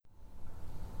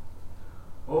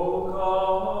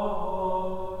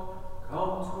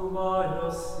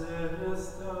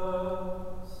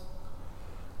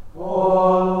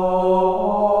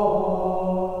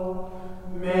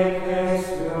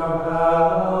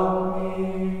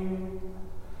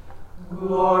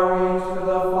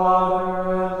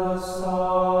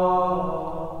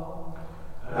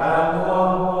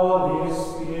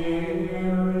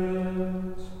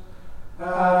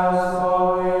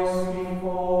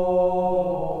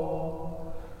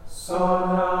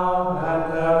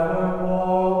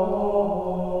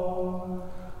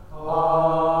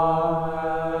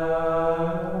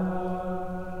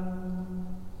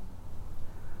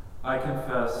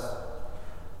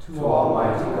to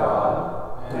Almighty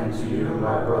God, and to you,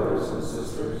 my brothers and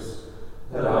sisters,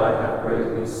 that I have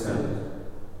greatly sinned,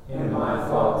 in my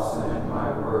thoughts and in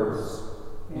my words,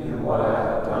 in what I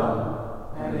have done,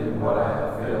 and in what I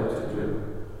have failed to do,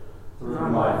 through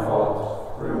my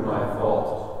fault, through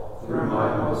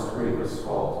my most grievous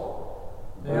fault.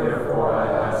 Therefore I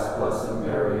ask Blessed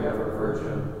Mary, ever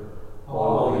Virgin,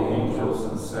 all the angels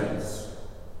and saints,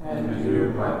 and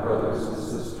you, my brothers and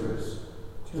sisters,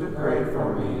 to pray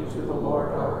for me to the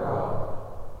Lord our God.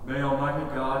 May Almighty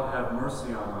God have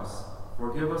mercy on us,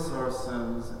 forgive us our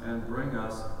sins, and bring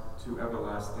us to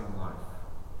everlasting life.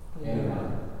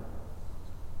 Amen.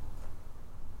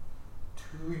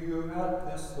 To you at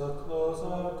this the close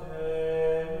of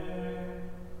day,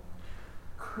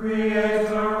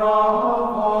 Creator of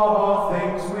all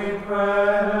things, we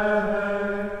pray,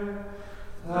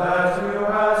 that you,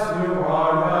 as you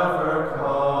are ever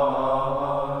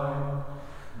kind,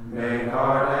 may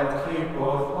guard and keep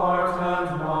both heart and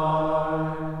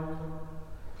mind.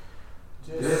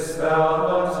 Dispel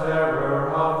the terror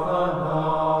of the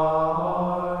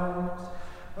night,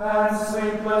 and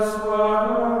sleepless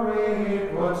worry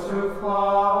put to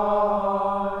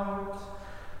flight,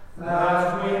 that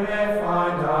we may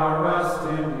find our rest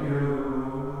in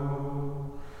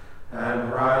you,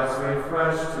 and rise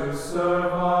refreshed to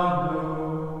serve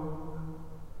anew.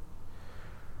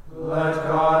 Let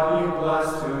God be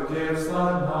blessed who gives the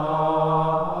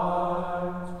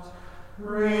night,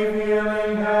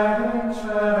 revealing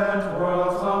ancient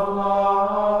worlds of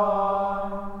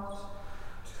light.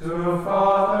 To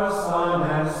Father, Son,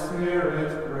 and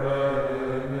Spirit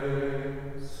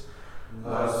praise,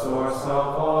 the source of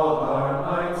all our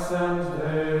nights and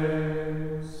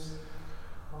days.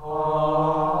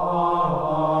 Amen.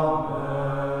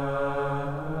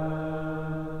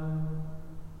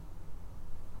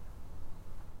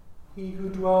 He who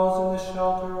dwells in the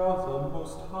shelter of the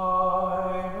Most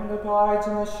High and abides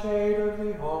in the shade of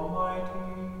the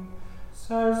Almighty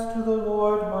says to the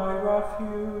Lord, my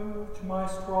refuge, my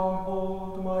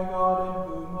stronghold, my God in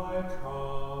whom I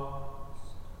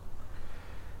trust.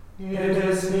 It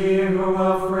is he who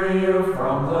will free you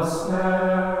from the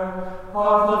snare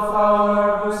of the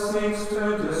fowler who seeks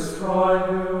to destroy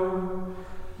you.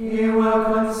 He will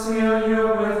conceal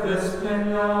you with his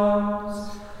pinions,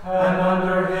 and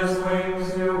under his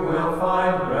wings you will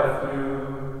find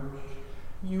refuge.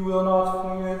 You will not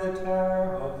fear the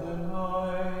terror of the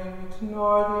night,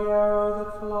 nor the arrow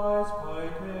that flies by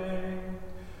day,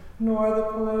 nor the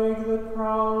plague that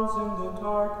prowls in the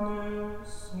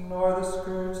darkness, nor the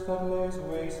scourge that lays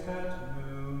waste at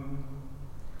noon.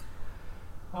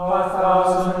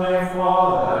 1,000 may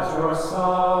fall at your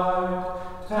side,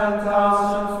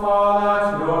 10,000 fall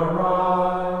at your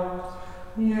right.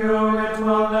 You it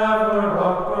will never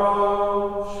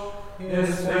approach.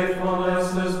 His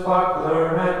faithfulness is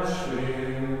buckler and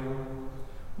shield.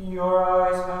 Your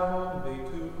eyes have only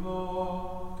to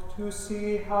look, to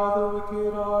see how the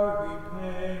wicked are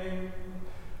repaid.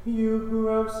 You who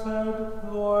have said,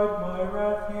 Lord, my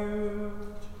refuge,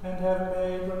 and have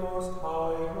made the Most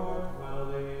High your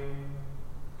dwelling.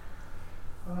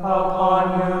 Upon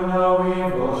you no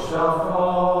evil shall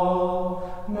fall,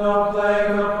 no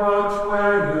plague approach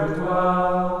where you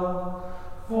dwell.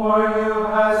 For you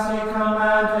has he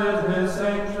commanded his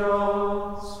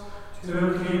angels to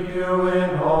keep you in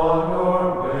all your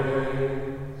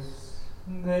ways.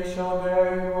 They shall bear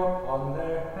you upon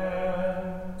their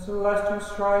hands, lest you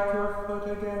strike your foot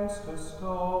against a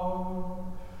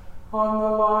stone. On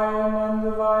the lion and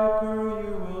the viper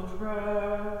you will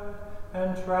tread,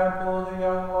 and trample the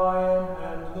young lion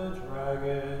and the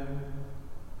dragon.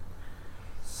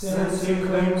 Since he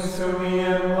clings to me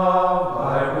in love,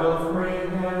 I will free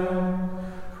him,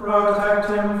 protect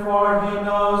him, for he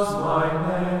knows my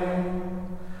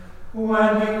name.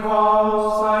 When he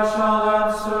calls, I shall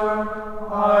answer,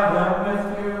 I am with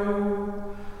you.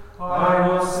 I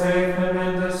will save him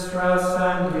in distress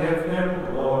and give him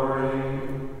glory.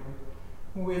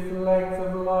 With length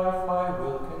of life I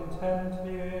will content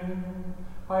him.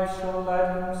 I shall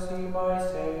let him see my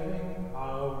saving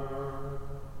power.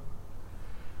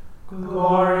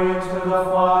 Glory to the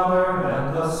Father,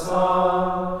 and the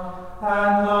Son,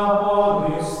 and the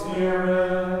Holy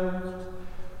Spirit,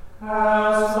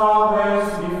 as always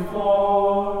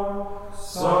before,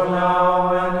 so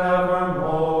now and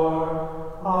evermore.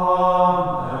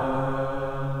 Amen.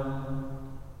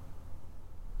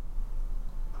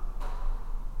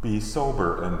 Be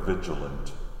sober and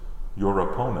vigilant. Your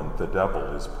opponent, the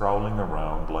devil, is prowling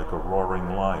around like a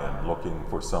roaring lion looking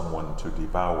for someone to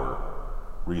devour.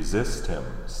 Resist him,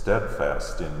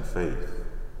 steadfast in faith.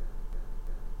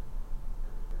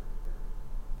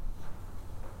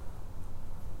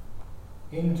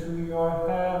 Into your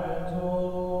hands, O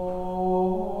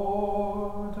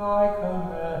Lord, I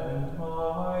commend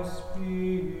my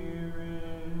spirit.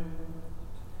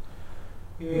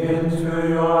 Into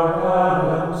your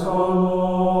hands, O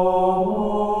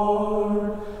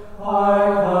Lord, I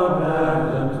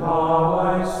commend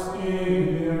my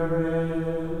spirit.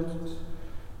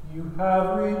 You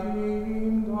have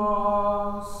redeemed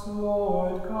us,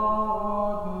 Lord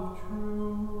God of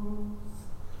truth.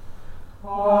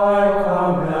 I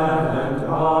commend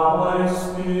my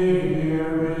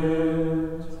spirit.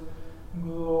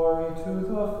 Glory to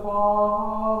the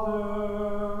Father,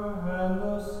 and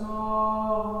the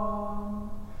Son,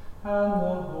 and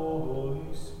the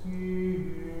Holy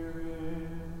Spirit.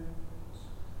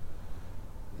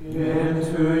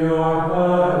 Into your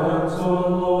hands, O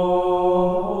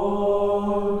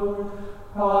Lord,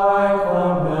 I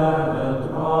commend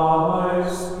my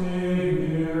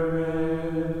spirit.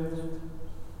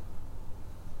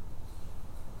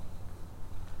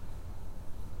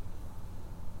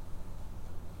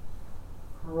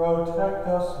 Protect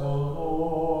us, O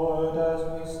Lord, as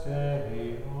we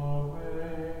stay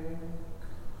awake.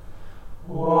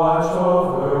 Watch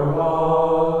over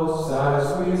us as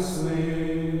we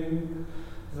sleep,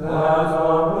 that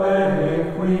awake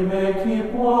we may keep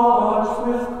watch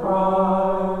with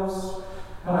Christ,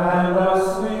 and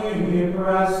asleep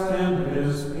rest in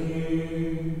his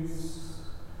peace.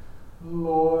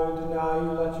 Lord, now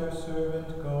you let your servant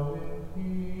go in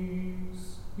peace.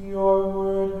 Your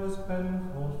word has been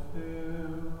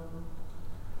fulfilled.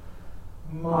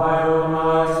 My own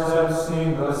eyes have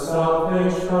seen the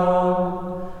salvation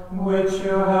which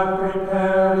you have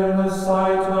prepared in the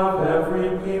sight of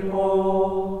every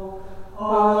people, a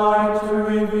light to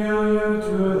reveal you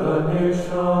to the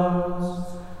nations,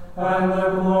 and the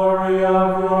glory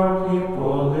of your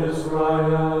people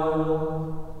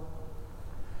Israel.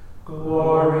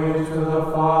 Glory to the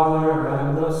Father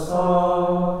and the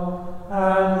Son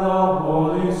and the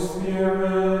Holy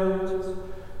Spirit,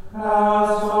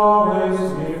 as always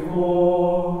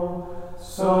before,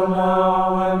 so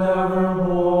now and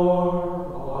evermore.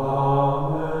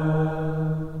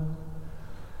 Amen.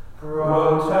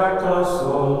 Protect us,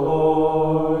 O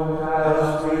Lord,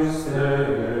 as we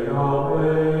stay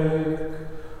awake.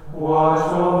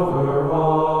 Watch over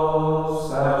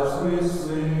us as we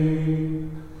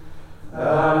sleep,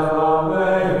 that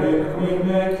awake we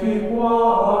may keep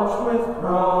watch with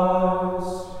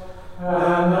Christ,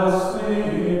 and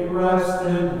asleep rest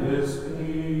in his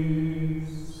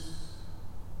peace.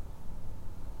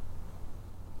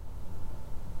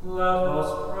 Let us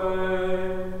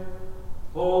pray.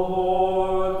 O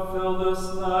Lord, fill this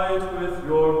night with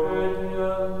your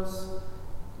radiance.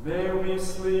 May we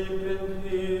sleep in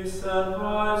peace and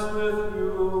rise with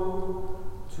you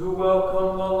to welcome